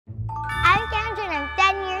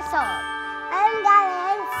old. I'm Gary.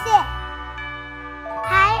 I'm 6.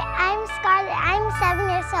 Hi, I'm Scarlett. I'm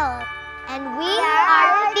 7 years old. And we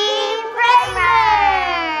are Team Kramer!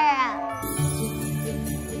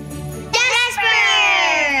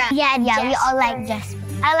 Jasper! Yeah, we all like Jasper.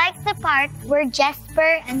 I like the part where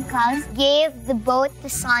Jasper and Klaus gave the boat to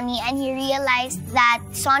Sonny and he realized that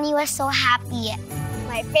Sonny was so happy.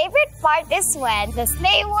 My favorite part is when the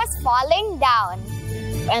sleigh was falling down.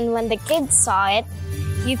 And when the kids saw it,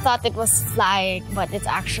 he thought it was flying, but it's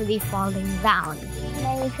actually falling down.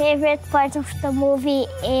 My favorite part of the movie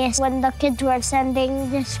is when the kids were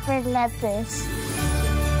sending Jasper letters.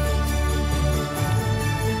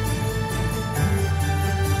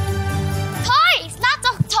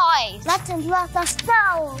 Lots and lots of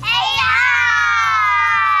snow. Hey, out!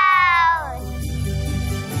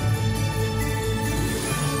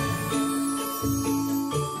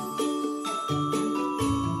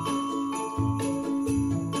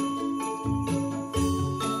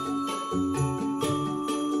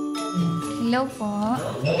 Hello po.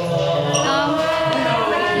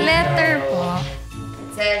 Letter po.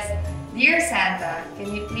 It says, Dear Santa,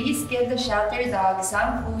 can you please give the shelter dog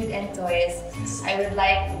some food and toys? I would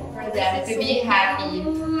like for them to be happy.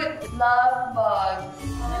 Love, Bug.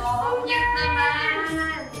 Oh, cute naman!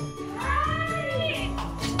 Hi!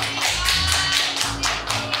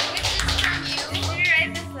 Did you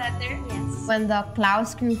write this letter? Yes. When the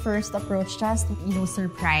Klaus crew first approached us,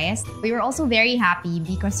 surprised, we were also very happy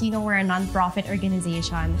because, we're a non-profit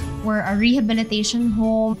organization. We're a rehabilitation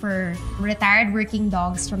home for retired working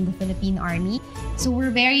dogs from the Philippine Army. So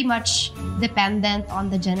we're very much dependent on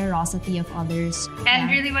the generosity of others.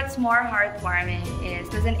 And really what's more heartwarming is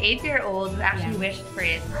there's an 8-year-old who actually wished for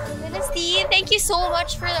it. Dynasty, thank you so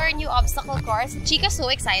much for our new obstacle course. Chica's so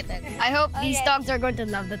excited. I hope these dogs are going to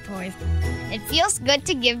love the toys. It feels good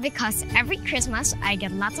to give because every Christmas I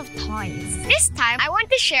get lots of toys. This time, I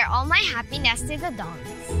want to share all my happiness to the dogs.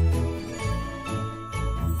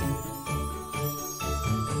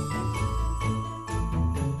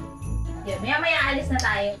 Maya-maya alis na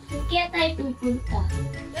tayo. Kaya tayo pupunta.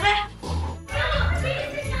 Tara!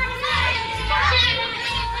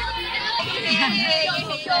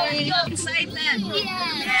 Excited!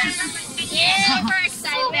 Yeah, super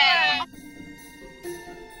excited!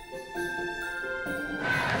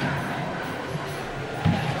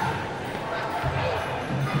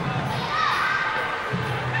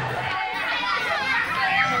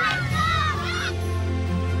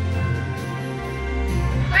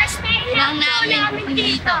 Namin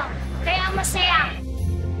dito. Kaya masaya.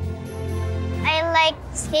 I like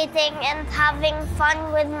skating and having fun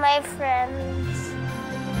with my friends.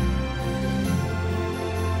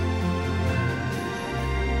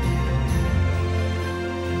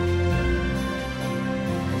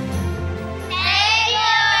 Thank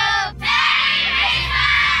you! Merry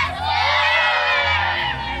Christmas!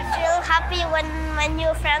 I feel happy when my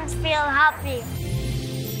new friends feel happy.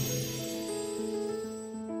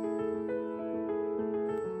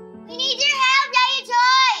 We need your help, Yaya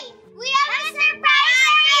Joy! We have a surprise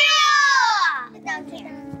for you! Sit down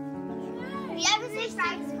here. We have a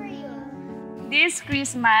surprise for you. This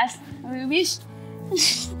Christmas, we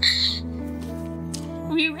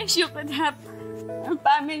wish you could have a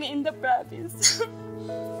family in the province.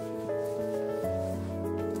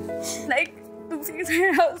 Like, to fix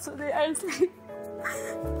their house so they are safe.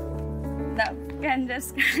 That can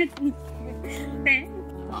just thank you.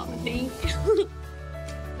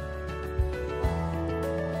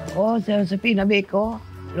 Sa pinabi ko,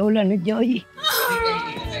 Lola ni Joy.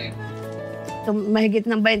 Mahigit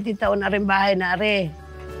ng 20 taon na rin bahay na rin.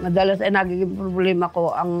 Madalas ay nagiging problema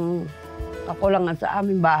ko ang kakulangan sa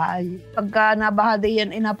aming bahay. Pagka nabaha din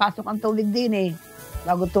yan, inapasok ang tubig din eh.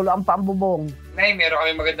 Bago tulo ang pambubong. Nay, meron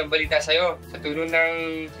kami magandang balita sa'yo. Sa tulong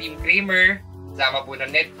ng Team Kramer, kasama po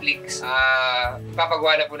ng Netflix,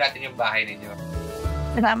 ipapagawa na po natin yung bahay ninyo.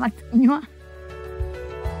 Salamat sa inyo.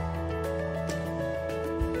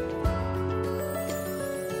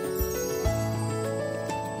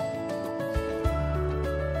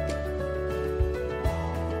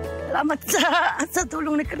 Salamat sa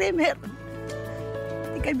tulong ni Kramer.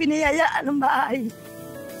 Hindi kayo biniyayaan ng bahay.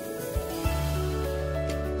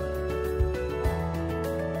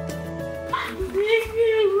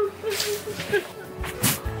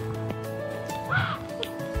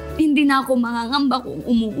 Hindi na ako mangangamba kung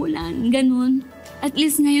umuulan, ganun. At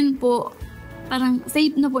least ngayon po, parang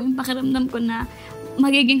safe na po yung pakiramdam ko na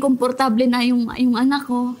magiging komportable na yung anak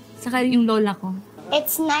ko, saka yung lola ko.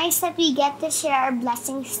 It's nice that we get to share our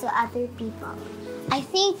blessings to other people. I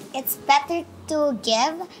think it's better to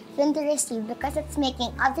give than to receive because it's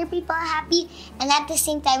making other people happy, and at the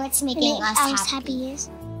same time, it's making us happy.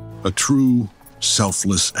 A true,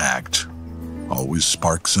 selfless act always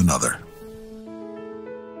sparks another.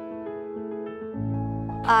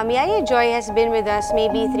 Yaya Joy has been with us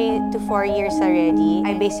maybe 3 to 4 years already.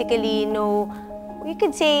 I basically know, you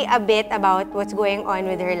could say, a bit about what's going on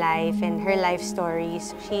with her life and her life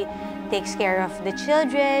stories. She takes care of the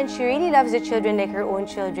children. She really loves the children like her own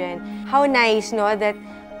children. How nice, no, that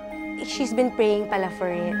she's been praying pala for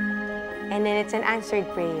it. And then it's an answered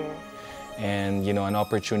prayer. And, you know, an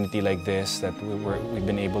opportunity like this that we've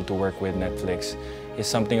been able to work with Netflix is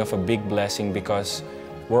something of a big blessing because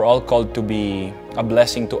we're all called to be a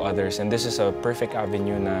blessing to others. And this is a perfect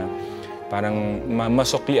avenue na parang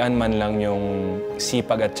masuklian man lang yung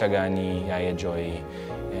sipag at tiyaga ni Yaya Joy.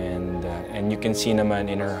 And you can see naman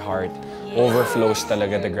in her heart, overflows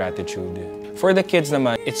talaga the gratitude. For the kids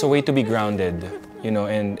naman, it's a way to be grounded, you know,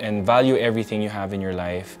 and value everything you have in your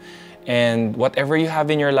life. And whatever you have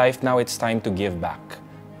in your life now, it's time to give back.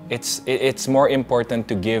 It's more important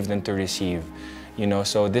to give than to receive, you know.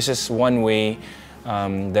 So this is one way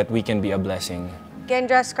that we can be a blessing.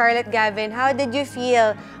 Kendra, Scarlett, Gavin, how did you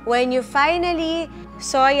feel when you finally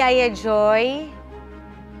saw Yaya Joy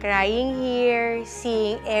crying here,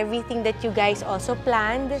 seeing everything that you guys also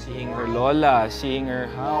planned? Seeing her Lola, seeing her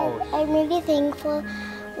house. I'm really thankful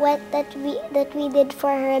that we did for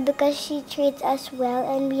her because she treats us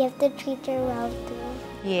well and we have to treat her well too.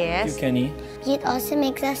 Yes. Thank you, Kenny. It also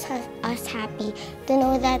makes us happy to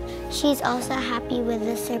know that she's also happy with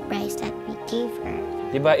the surprise that we gave her.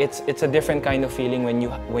 Diba, it's a different kind of feeling when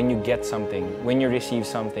you get something, when you receive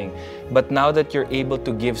something. But now that you're able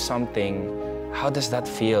to give something, how does that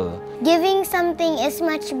feel? Giving something is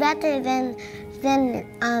much better than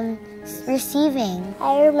receiving.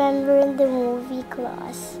 I remember in the movie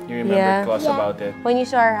Klaus. You remember Klaus about it? When you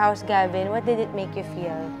saw our house, Gavin, what did it make you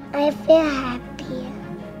feel? I feel happy.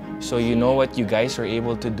 So you know what you guys are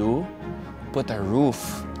able to do? Put a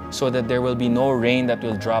roof so that there will be no rain that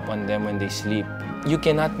will drop on them when they sleep. You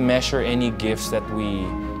cannot measure any gifts that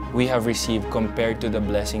we have received compared to the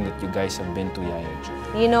blessing that you guys have been to Yaya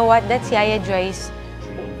Joy. You know what? That's Yaya Joy's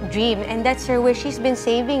dream, and that's her wish. She's been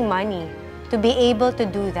saving money to be able to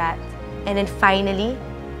do that. And then finally,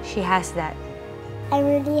 she has that. I'm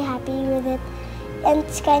really happy with it. And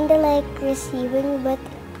it's kind of like receiving, but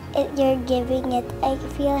you're giving it. I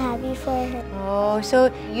feel happy for her. Oh,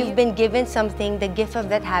 so you've been given something, the gift of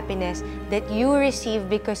that happiness that you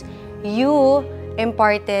received because you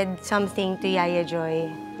imparted something to Yaya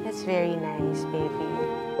Joy. That's very nice, baby.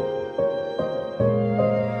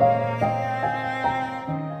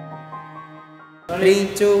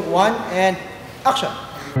 Three, two, one, and action!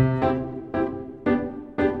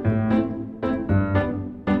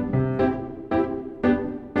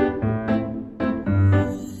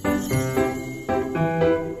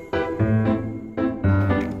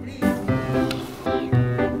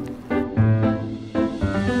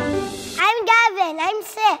 I'm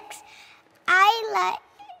 6. I like...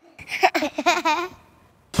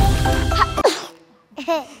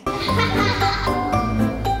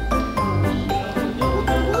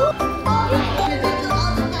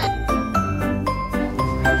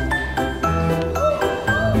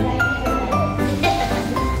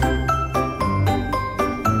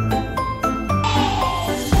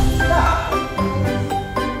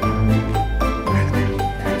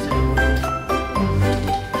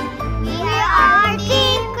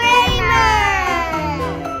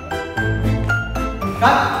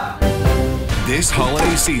 This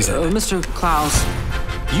holiday season. Mr. Klaus,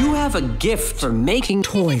 you have a gift for making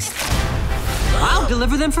toys. I'll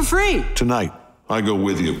deliver them for free. Tonight, I go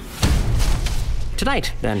with you.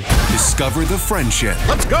 Tonight, then. Discover the friendship.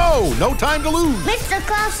 Let's go! No time to lose. Mr.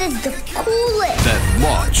 Klaus is the coolest. That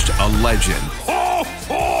launched a legend.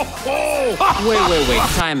 Wait.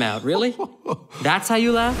 Time out. Really? That's how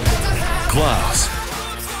you laugh? Klaus.